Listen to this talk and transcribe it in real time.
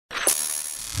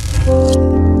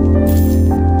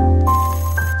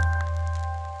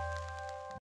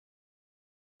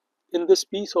this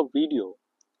piece of video,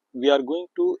 we are going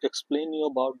to explain you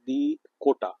about the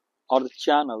quota or the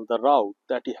channel, the route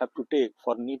that you have to take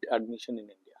for NEET admission in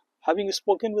India. Having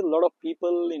spoken with a lot of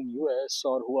people in US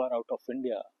or who are out of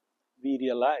India, we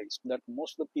realized that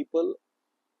most of the people,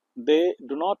 they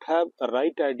do not have a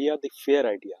right idea, the fair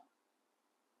idea,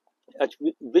 at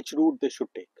which route they should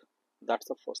take. That's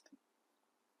the first thing.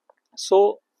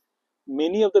 So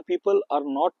many of the people are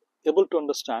not able to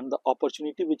understand the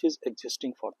opportunity which is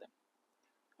existing for them.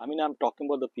 I mean, I'm talking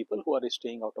about the people who are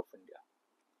staying out of India.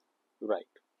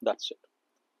 Right, that's it.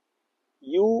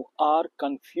 You are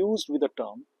confused with the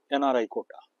term NRI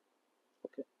quota.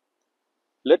 Okay.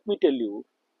 Let me tell you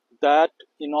that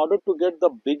in order to get the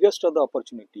biggest of the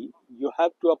opportunity, you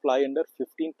have to apply under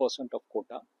 15% of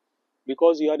quota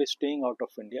because you are staying out of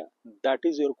India. That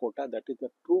is your quota, that is the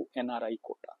true NRI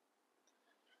quota.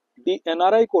 The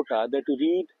NRI quota that you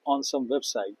read on some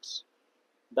websites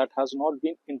that has not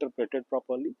been interpreted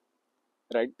properly,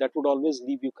 right, that would always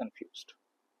leave you confused.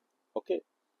 Okay,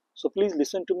 so please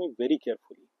listen to me very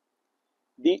carefully.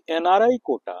 The NRI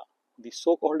quota, the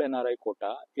so-called NRI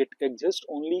quota, it exists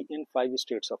only in 5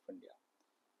 states of India: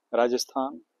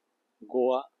 Rajasthan,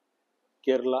 Goa,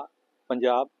 Kerala,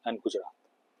 Punjab and Gujarat.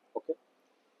 Okay.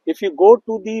 If you go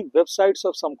to the websites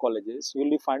of some colleges, you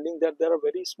will be finding that there are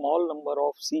very small number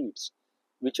of seats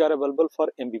which are available for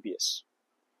MBBS.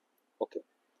 Okay.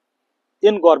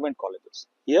 In government colleges.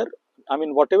 Here, I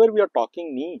mean, whatever we are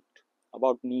talking NEET,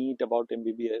 about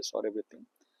MBBS or everything,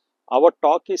 our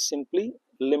talk is simply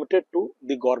limited to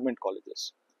the government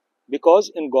colleges.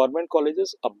 Because in government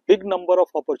colleges, a big number of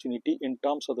opportunity in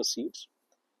terms of the seats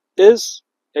is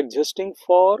existing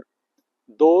for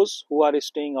those who are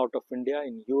staying out of India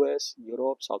in US,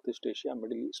 Europe, Southeast Asia,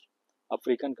 Middle East,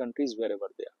 African countries, wherever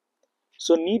they are.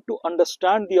 So need to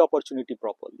understand the opportunity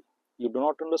properly. You do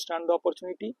not understand the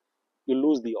opportunity, you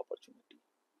lose the opportunity,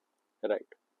 right?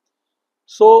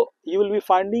 So you will be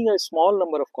finding a small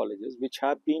number of colleges which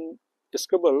have been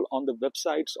scribbled on the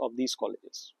websites of these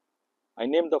colleges. I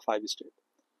named the 5 states.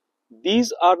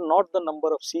 These are not the number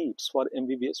of seats for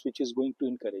MBBS which is going to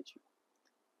encourage you.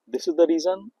 This is the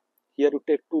reason here you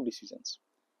take 2 decisions.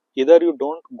 Either you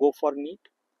don't go for NEET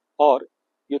or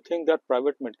you think that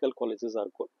private medical colleges are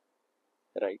good,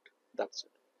 right? That's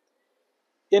it.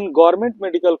 In government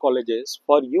medical colleges,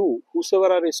 for you,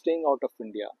 whosoever are staying out of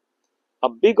India, a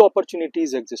big opportunity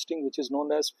is existing which is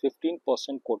known as 15%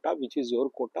 quota, which is your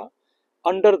quota.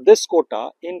 Under this quota,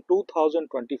 in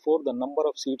 2024, the number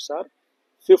of seats are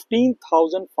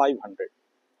 15,500.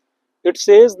 It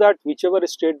says that whichever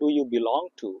state do you belong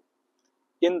to,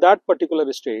 in that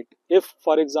particular state, if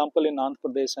for example in Andhra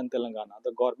Pradesh and Telangana,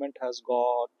 the government has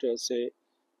got say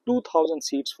 2,000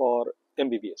 seats for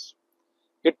MBBS.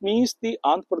 It means the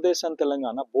Andhra Pradesh and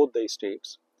Telangana, both the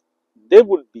states, they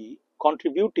would be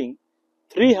contributing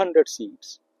 300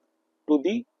 seats to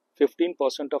the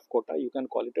 15% of quota. You can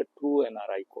call it a true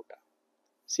NRI quota.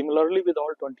 Similarly with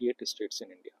all 28 states in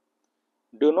India.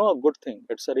 Do you know a good thing?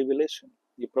 It's a revelation.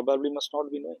 You probably must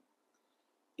not be knowing.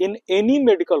 In any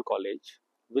medical college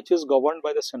which is governed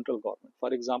by the central government,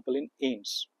 for example in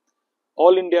AIIMS,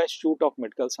 All India Institute of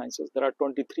Medical Sciences, there are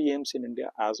 23 AIIMS in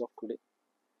India as of today.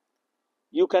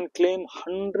 You can claim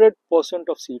 100%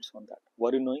 of seats on that.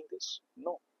 Were you knowing this?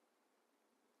 No.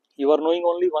 You are knowing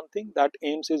only one thing, that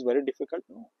AIIMS is very difficult.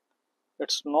 No,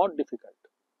 it's not difficult.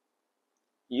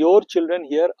 Your children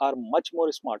here are much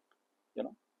more smart,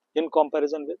 in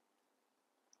comparison with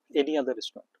any other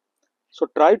student. So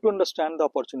try to understand the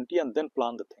opportunity and then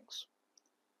plan the things.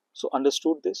 So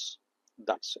understood this?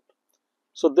 That's it.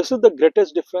 So this is the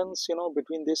greatest difference,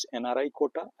 between this NRI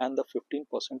quota and the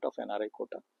 15% of NRI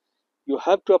quota. You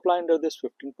have to apply under this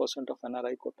 15% of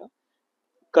NRI quota.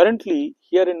 Currently,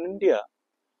 here in India,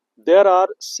 there are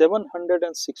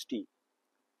 760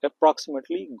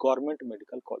 approximately government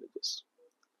medical colleges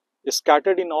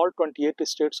scattered in all 28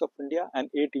 states of India and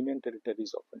 8 Union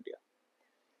territories of India.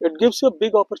 It gives you a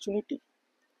big opportunity.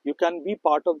 You can be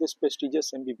part of this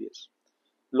prestigious MBBS.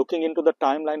 Looking into the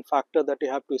timeline factor that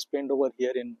you have to spend over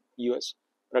here in US,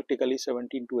 practically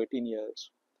 17 to 18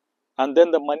 years. And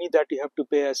then the money that you have to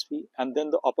pay as fee, and then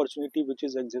the opportunity which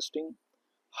is existing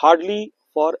hardly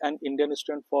for an Indian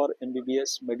student for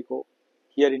MBBS medical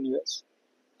here in US.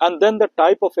 And then the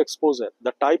type of exposure,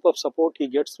 the type of support he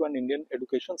gets through an Indian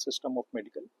education system of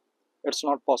medical, it's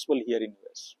not possible here in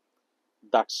US.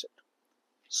 That's it.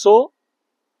 So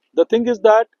the thing is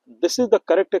that this is the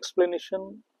correct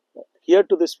explanation. Here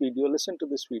to this video, listen to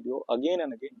this video again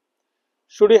and again.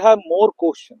 Should you have more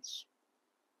questions,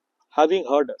 having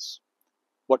heard us,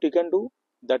 what you can do,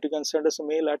 that you can send us a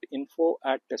mail at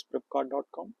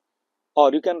info@testprepcard.com,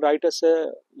 or you can write us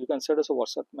you can send us a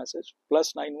WhatsApp message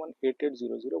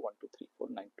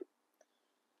 +918800123492.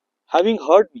 Having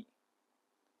heard me,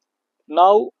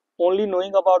 now only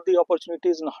knowing about the opportunity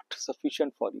is not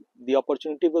sufficient for you. The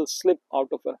opportunity will slip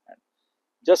out of your hand,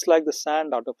 just like the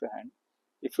sand out of your hand,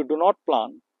 if you do not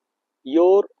plan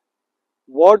your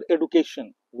ward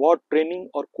education, ward training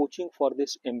or coaching for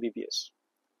this MBBS.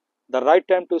 The right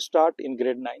time to start in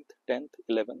grade 9th, 10th,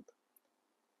 11th,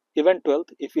 even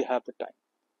 12th if you have the time.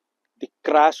 The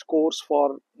crash course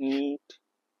for NEET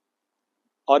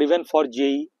or even for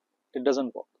JEE, it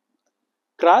doesn't work.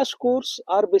 Crash course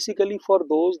are basically for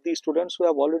the students who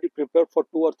have already prepared for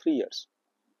 2 or 3 years.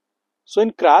 So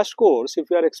in crash course, if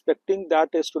you are expecting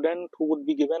that a student who would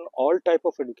be given all type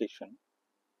of education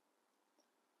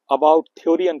about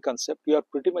theory and concept, you are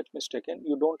pretty much mistaken.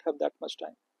 You don't have that much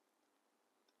time.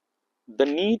 The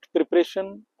NEET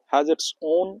preparation has its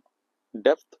own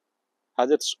depth,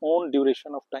 has its own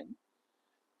duration of time.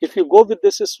 If you go with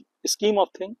this scheme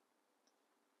of thing,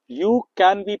 you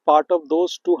can be part of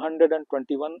those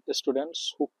 221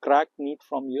 students who crack NEET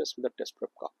from US with a test prep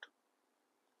card.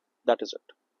 That is it.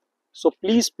 So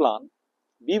please plan,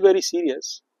 be very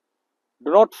serious.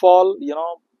 Do not fall,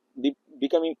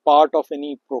 becoming part of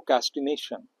any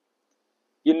procrastination.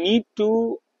 You need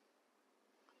to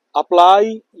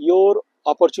apply your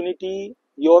opportunity,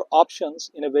 your options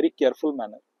in a very careful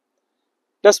manner.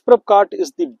 Test prep card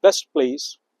is the best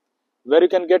place where you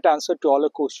can get answer to all your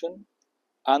question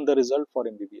and the result for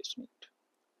MBBS NEET.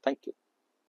 Thank you.